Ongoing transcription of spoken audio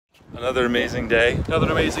Another amazing day.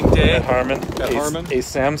 Another amazing day at Harman. Harman. A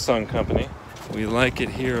Samsung company. We like it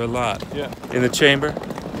here a lot. Yeah. In the chamber.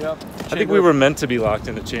 Yep. I think we were meant to be locked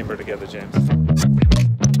in the chamber together, James.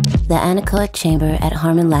 The Anechoic chamber at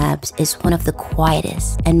Harman Labs is one of the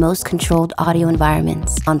quietest and most controlled audio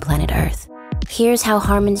environments on planet Earth. Here's how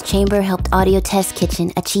Harman's chamber helped Audio Test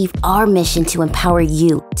Kitchen achieve our mission to empower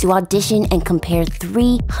you to audition and compare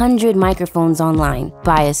 300 microphones online,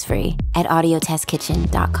 bias-free, at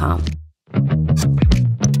audiotestkitchen.com.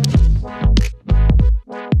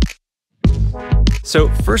 So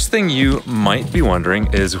first thing you might be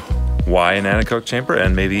wondering is why an anechoic chamber?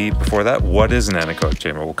 And maybe before that, what is an anechoic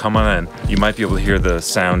chamber? Well, come on in. You might be able to hear the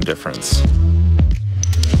sound difference.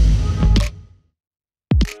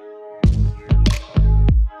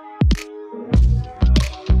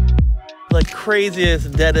 The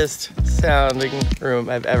craziest, deadest sounding room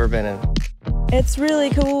I've ever been in. It's really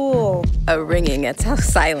cool. A ringing, that's how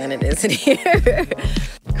silent it is in here.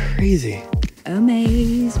 Crazy.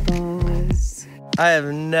 Amazeballs. I have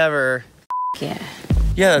never... Yeah.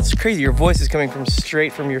 Yeah, that's crazy. Your voice is coming from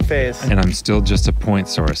straight from your face. And I'm still just a point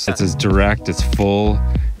source. It's as direct, it's full.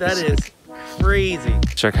 That is crazy.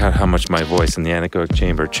 Check out how much my voice in the anechoic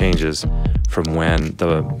chamber changes from when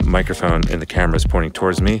the microphone in the camera is pointing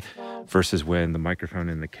towards me versus when the microphone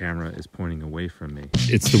in the camera is pointing away from me.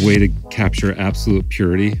 It's the way to capture absolute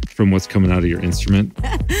purity from what's coming out of your instrument.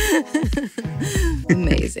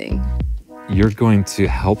 Amazing. You're going to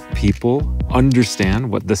help people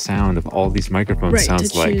understand what the sound of all these microphones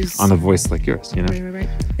sounds like on a voice like yours, you know? Right.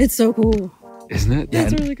 It's so cool. Isn't it? Yeah,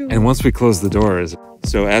 it's really cool. And once we close the doors,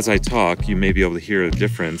 so as I talk, you may be able to hear a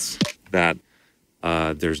difference that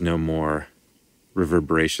there's no more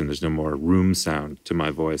reverberation, there's no more room sound to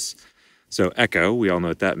my voice. So echo, we all know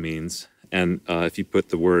what that means. And if you put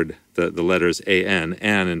the word, the letters an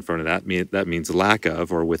in front of that, that means lack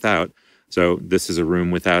of or without. So this is a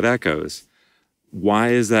room without echoes. Why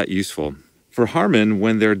is that useful? For Harman,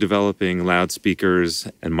 when they're developing loudspeakers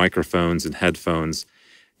and microphones and headphones,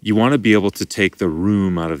 you want to be able to take the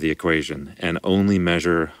room out of the equation and only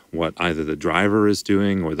measure what either the driver is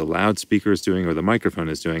doing or the loudspeaker is doing or the microphone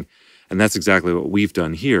is doing. And that's exactly what we've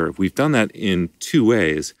done here. We've done that in two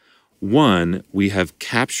ways. One, we have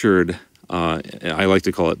captured, I like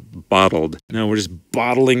to call it bottled. No, we're just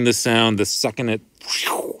bottling the sound the second it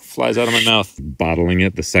flies out of my mouth. Bottling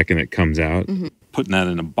it the second it comes out. Mm-hmm. Putting that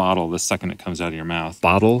in a bottle the second it comes out of your mouth.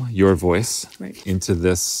 Bottle your voice into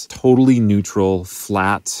this totally neutral,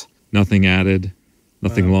 flat, nothing added,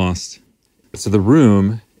 nothing lost. So the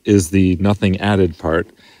room is the nothing added part,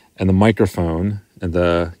 and the microphone and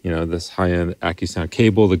the, this high-end AccuSound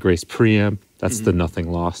cable, the Grace preamp, that's the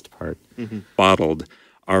nothing lost part. Bottled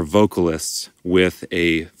are vocalists with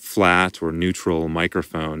a flat or neutral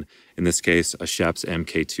microphone, in this case, a Schoeps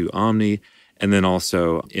MK2 Omni, and then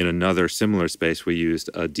also in another similar space, we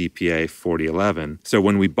used a DPA 4011. So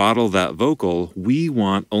when we bottle that vocal, we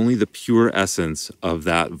want only the pure essence of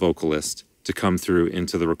that vocalist to come through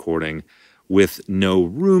into the recording with no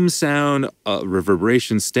room sound,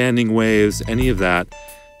 reverberation, standing waves, any of that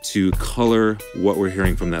to color what we're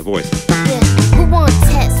hearing from that voice. Who wants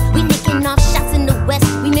tests? We licking off shots in the West.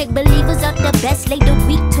 We make believers of the best, lay the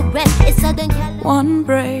weak to rest. It's Southern California. One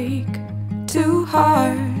break, two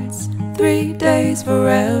hearts, 3 days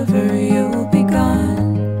forever, you'll be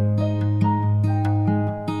gone.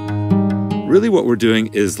 Really what we're doing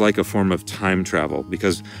is like a form of time travel,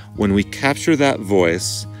 because when we capture that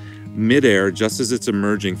voice midair, just as it's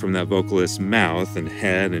emerging from that vocalist's mouth and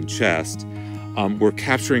head and chest, we're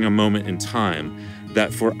capturing a moment in time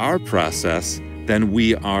that for our process, then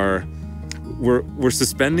we're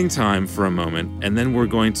suspending time for a moment, and then we're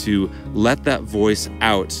going to let that voice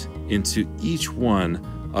out into each one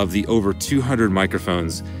of the over 200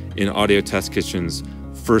 microphones in Audio Test Kitchen's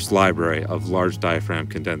first library of large diaphragm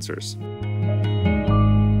condensers.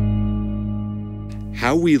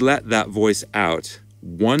 How we let that voice out,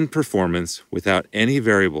 one performance without any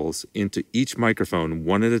variables into each microphone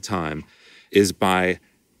one at a time, is by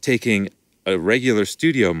taking a regular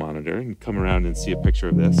studio monitor, and come around and see a picture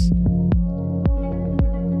of this.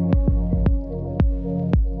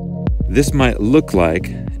 This might look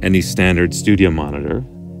like any standard studio monitor,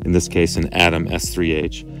 in this case an Atom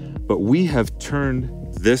S3H, but we have turned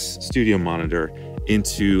this studio monitor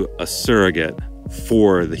into a surrogate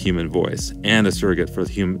for the human voice and a surrogate for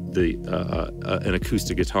an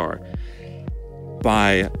acoustic guitar.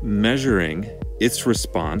 By measuring its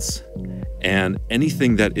response and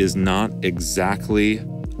anything that is not exactly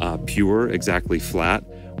pure, exactly flat,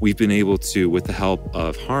 we've been able to, with the help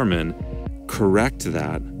of Harman, correct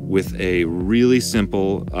that with a really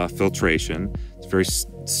simple filtration. It's very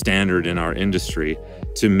standard in our industry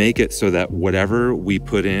to make it so that whatever we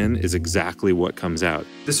put in is exactly what comes out.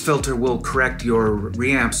 This filter will correct your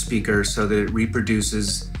reamp speaker so that it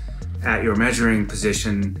reproduces at your measuring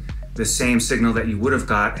position the same signal that you would have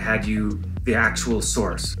got had you the actual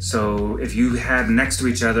source. So if you had next to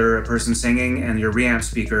each other a person singing and your reamp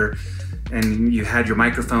speaker, and you had your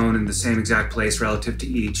microphone in the same exact place relative to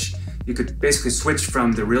each, you could basically switch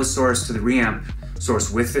from the real source to the reamp source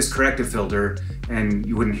with this corrective filter, and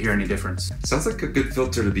you wouldn't hear any difference. Sounds like a good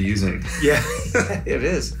filter to be using. Yeah, it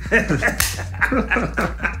is.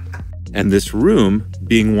 And this room,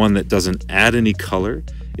 being one that doesn't add any color,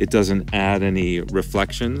 it doesn't add any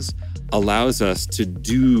reflections, allows us to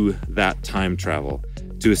do that time travel,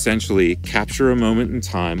 to essentially capture a moment in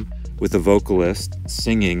time with a vocalist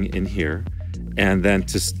singing in here, and then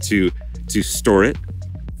to store it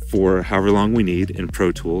for however long we need in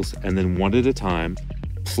Pro Tools, and then one at a time,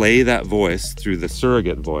 play that voice through the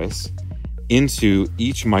surrogate voice into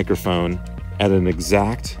each microphone at an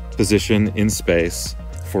exact position in space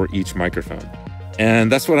for each microphone.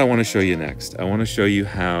 And that's what I want to show you next. I want to show you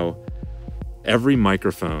how every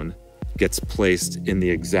microphone gets placed in the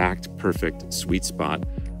exact perfect sweet spot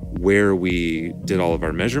where we did all of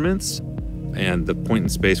our measurements and the point in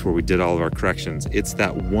space where we did all of our corrections. It's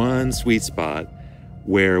that one sweet spot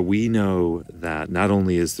where we know that not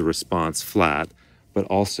only is the response flat, but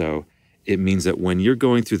also it means that when you're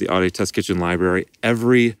going through the Audio Test Kitchen library,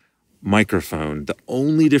 every microphone, the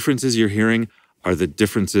only differences you're hearing are the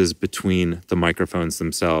differences between the microphones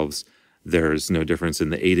themselves. There's no difference in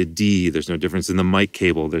the A to D, there's no difference in the mic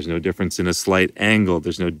cable, there's no difference in a slight angle,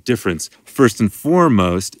 there's no difference, first and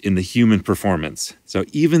foremost, in the human performance. So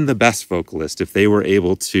even the best vocalist, if they were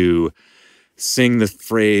able to sing the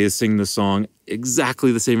phrase, sing the song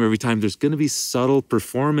exactly the same every time, there's going to be subtle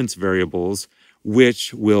performance variables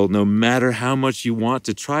which will, no matter how much you want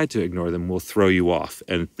to try to ignore them, will throw you off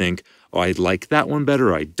and think, oh, I like that one better,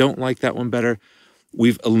 or I don't like that one better.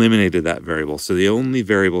 We've eliminated that variable. So the only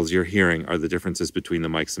variables you're hearing are the differences between the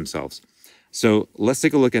mics themselves. So let's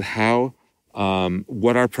take a look at how,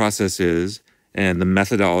 what our process is and the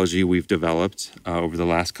methodology we've developed over the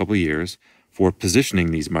last couple of years for positioning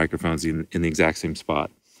these microphones in the exact same spot.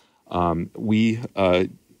 We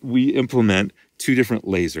implement two different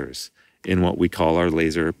lasers in what we call our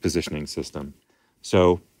laser positioning system.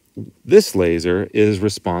 So this laser is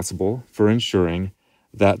responsible for ensuring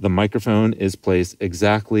that the microphone is placed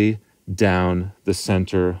exactly down the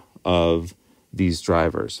center of these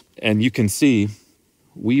drivers. And you can see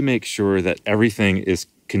we make sure that everything is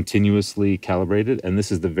continuously calibrated, and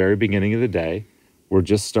this is the very beginning of the day. We're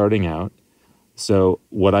just starting out. So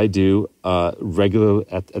what I do regularly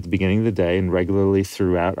at the beginning of the day and regularly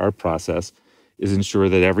throughout our process is ensure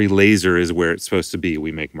that every laser is where it's supposed to be.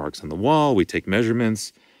 We make marks on the wall, we take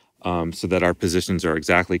measurements, so that our positions are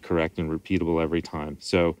exactly correct and repeatable every time.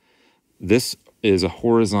 So this is a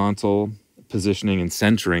horizontal positioning and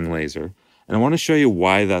centering laser, and I want to show you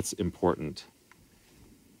why that's important.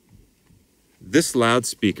 This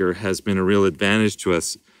loudspeaker has been a real advantage to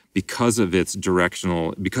us because of its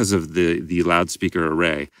directional, because of the loudspeaker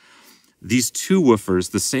array. These two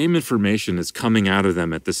woofers, the same information is coming out of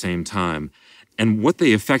them at the same time, and what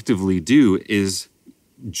they effectively do is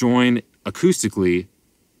join acoustically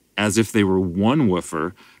as if they were one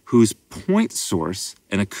woofer whose point source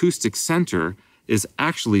and acoustic center is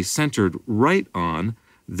actually centered right on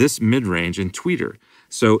this mid-range and tweeter.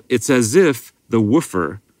 So it's as if the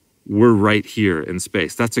woofer were right here in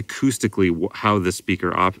space. That's acoustically how the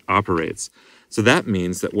speaker operates. So that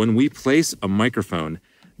means that when we place a microphone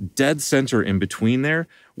dead center in between there,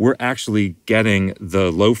 we're actually getting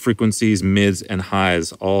the low frequencies, mids, and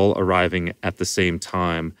highs all arriving at the same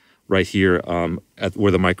time right here at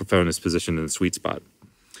where the microphone is positioned in the sweet spot.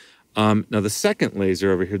 Now the second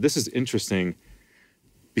laser over here, this is interesting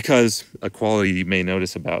because a quality you may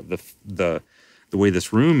notice about the way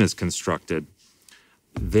this room is constructed.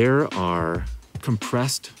 There are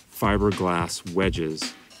compressed fiberglass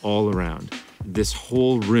wedges all around. This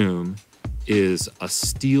whole room is a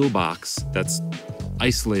steel box that's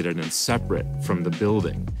isolated and separate from the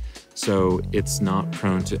building. So it's not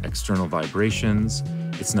prone to external vibrations.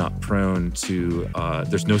 It's not prone to,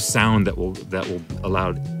 there's no sound that will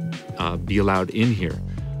be allowed in here.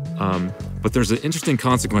 But there's an interesting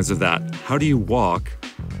consequence of that. How do you walk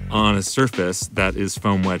on a surface that is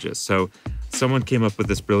foam wedges? So someone came up with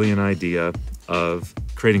this brilliant idea of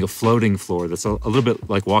creating a floating floor that's a little bit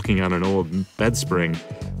like walking on an old bed spring.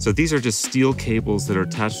 So these are just steel cables that are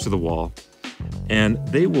attached to the wall, and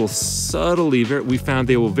they will subtly, we found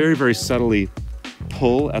they will very, very subtly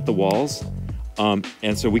pull at the walls.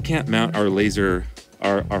 And so we can't mount our laser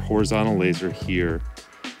our horizontal laser here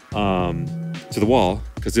to the wall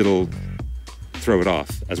because it'll throw it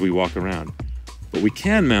off as we walk around. But we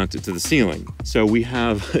can mount it to the ceiling. So we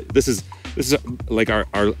have, this is like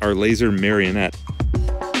our laser marionette.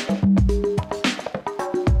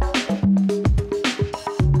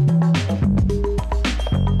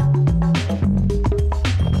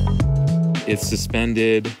 It's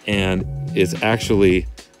suspended and it's actually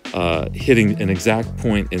hitting an exact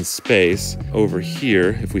point in space over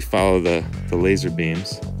here. If we follow the laser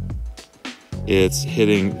beams, it's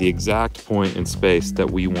hitting the exact point in space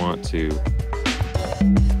that we want to.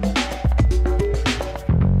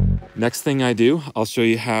 Next thing I do, I'll show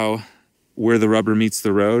you where the rubber meets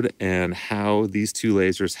the road and how these two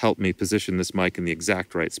lasers help me position this mic in the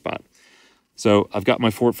exact right spot. So I've got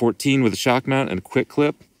my Fort 14 with a shock mount and a quick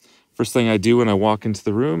clip. First thing I do when I walk into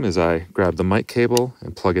the room is I grab the mic cable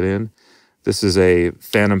and plug it in. This is a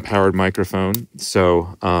phantom powered microphone,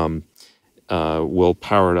 so we'll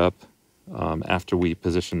power it up after we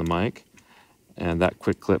position the mic. And that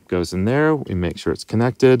quick clip goes in there. We make sure it's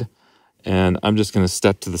connected. And I'm just going to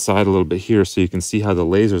step to the side a little bit here so you can see how the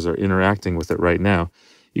lasers are interacting with it right now.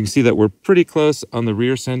 You can see that we're pretty close on the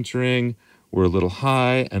rear centering, we're a little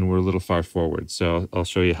high, and we're a little far forward. So I'll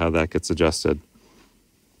show you how that gets adjusted.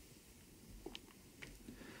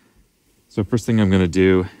 So first thing I'm going to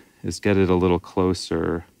do is get it a little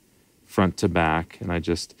closer front to back. And I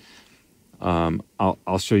just,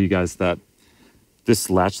 I'll show you guys that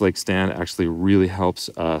this latch leg stand actually really helps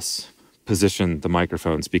us position the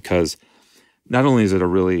microphones, because not only is it a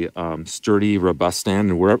really sturdy, robust stand,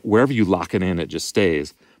 and wherever you lock it in, it just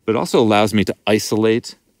stays, but it also allows me to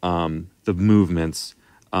isolate the movements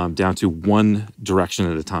down to one direction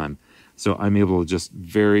at a time. So I'm able to just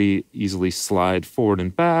very easily slide forward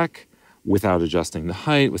and back without adjusting the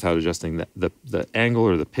height, without adjusting the angle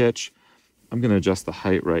or the pitch. I'm going to adjust the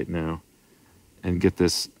height right now and get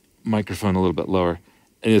this microphone a little bit lower.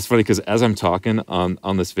 And it's funny because as I'm talking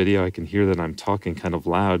on this video, I can hear that I'm talking kind of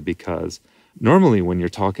loud, because normally when you're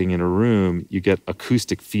talking in a room, you get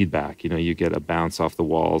acoustic feedback. You know, you get a bounce off the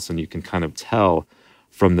walls and you can kind of tell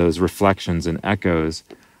from those reflections and echoes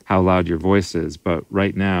how loud your voice is. But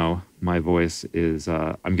right now, my voice is,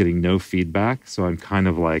 I'm getting no feedback. So I'm kind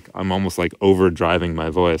of like, I'm almost like overdriving my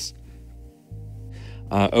voice.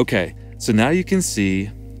 Okay, so now you can see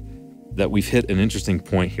that we've hit an interesting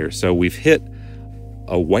point here. So we've hit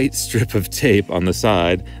a white strip of tape on the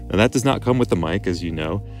side. Now that does not come with the mic, as you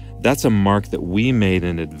know. That's a mark that we made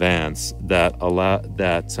in advance that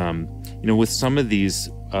you know, with some of these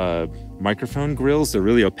microphone grills, they're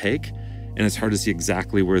really opaque and it's hard to see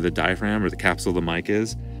exactly where the diaphragm or the capsule of the mic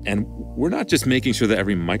is. And we're not just making sure that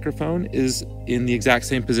every microphone is in the exact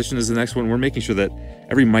same position as the next one. We're making sure that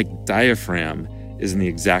every mic diaphragm is in the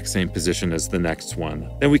exact same position as the next one.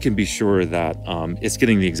 Then we can be sure that it's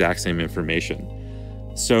getting the exact same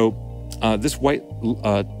information. So this white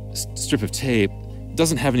strip of tape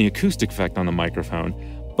doesn't have any acoustic effect on the microphone,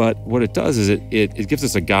 but what it does is it gives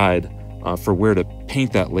us a guide for where to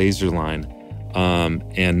paint that laser line, and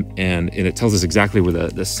it tells us exactly where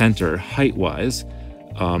the center, height-wise,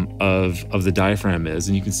 of the diaphragm is.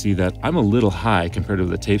 And you can see that I'm a little high compared to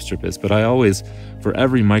where the tape strip is, but I always, for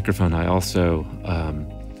every microphone, I also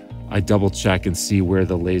I double check and see where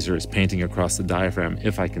the laser is painting across the diaphragm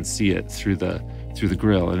if I can see it through the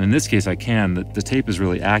grill. And in this case I can. The tape is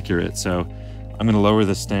really accurate, so I'm going to lower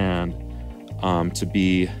the stand to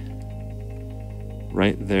be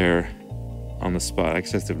right there on the spot. I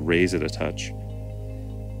just have to raise it a touch,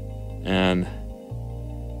 and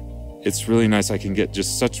it's really nice. I can get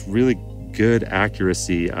just such really good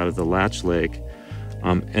accuracy out of the latch leg.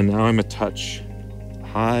 And now I'm a touch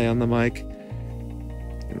high on the mic.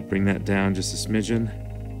 I'm gonna bring that down just a smidgen.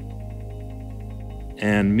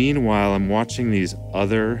 And meanwhile, I'm watching these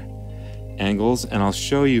other angles, and I'll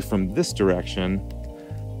show you from this direction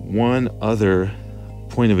one other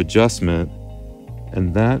point of adjustment,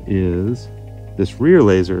 and that is this rear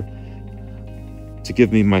laser to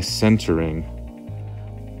give me my centering,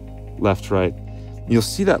 left, right. You'll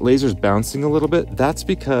see that laser's bouncing a little bit. That's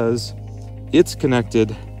because it's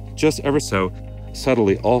connected just ever so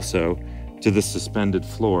subtly also to the suspended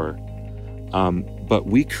floor. But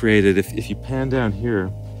we created, if you pan down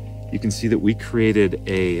here, you can see that we created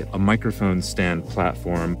a microphone stand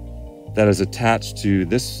platform that is attached to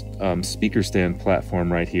this speaker stand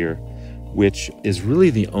platform right here, which is really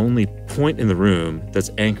the only point in the room that's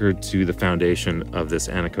anchored to the foundation of this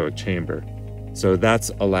anechoic chamber. So that's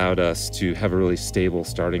allowed us to have a really stable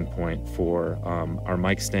starting point for our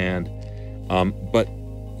mic stand. But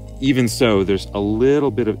even so, there's a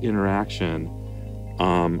little bit of interaction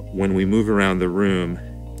when we move around the room,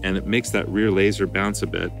 and it makes that rear laser bounce a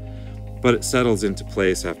bit, but it settles into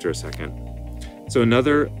place after a second. So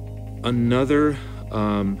another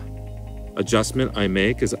adjustment I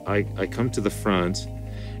make is I come to the front,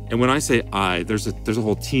 and when I say there's a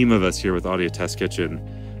whole team of us here with Audio Test Kitchen,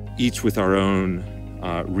 each with our own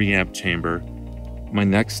reamp chamber. My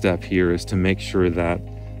next step here is to make sure that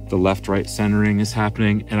the left-right centering is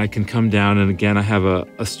happening, and I can come down, and again I have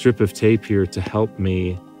a strip of tape here to help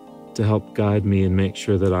guide me and make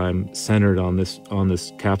sure that I'm centered on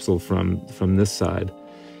this capsule from this side.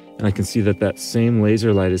 And I can see that same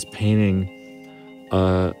laser light is painting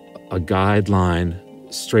a guideline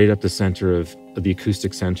straight up the center of the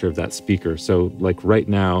acoustic center of that speaker. So like right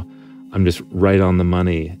now, I'm just right on the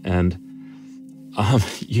money. And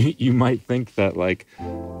you might think that, like,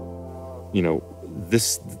 you know,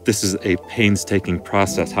 this is a painstaking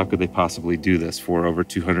process. How could they possibly do this for over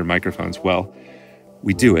 200 microphones? Well,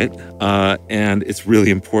 we do it, and it's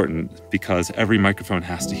really important because every microphone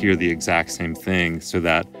has to hear the exact same thing, so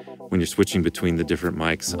that when you're switching between the different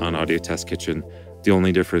mics on Audio Test Kitchen, the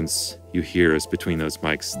only difference you hear is between those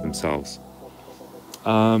mics themselves.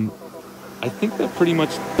 I think that pretty much,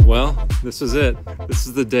 well, this is it. This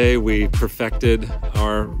is the day we perfected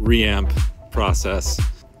our reamp process.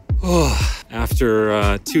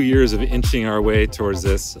 After 2 years of inching our way towards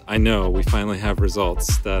this, I know we finally have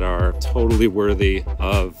results that are totally worthy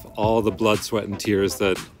of all the blood, sweat, and tears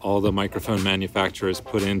that all the microphone manufacturers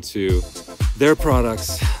put into their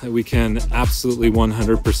products, that we can absolutely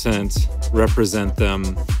 100% represent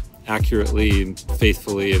them accurately and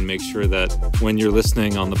faithfully, and make sure that when you're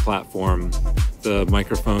listening on the platform, the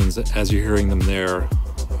microphones, as you're hearing them there,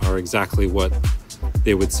 are exactly what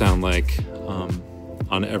they would sound like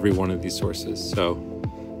on every one of these sources. So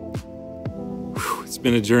it's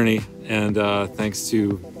been a journey, and thanks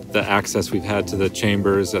to the access we've had to the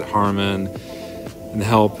chambers at Harman and the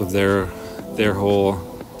help of their whole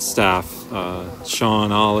staff,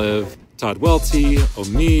 Sean Olive, Todd Welty,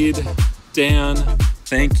 Omid, Dan,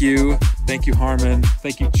 thank you Harman,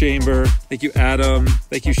 thank you Chamber, thank you Adam,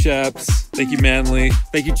 thank you Sheps, thank you Manley,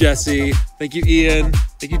 thank you Jesse, thank you Ian,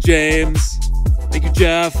 thank you James, thank you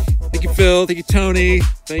Jeff, thank you Phil, thank you Tony,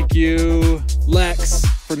 thank you Lex,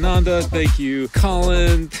 Fernanda, thank you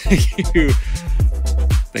Colin, thank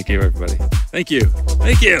you everybody, thank you,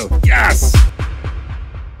 yes!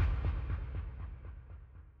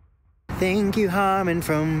 Thank you, Harman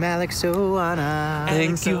from Alex Oana.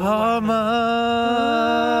 Thank you, Harman.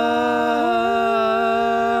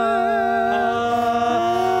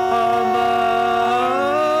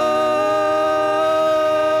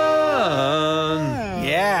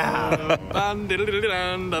 Yeah.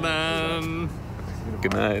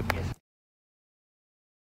 Good night.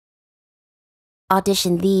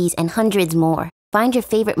 Audition these and hundreds more. Find your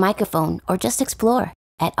favorite microphone or just explore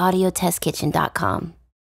at audiotestkitchen.com.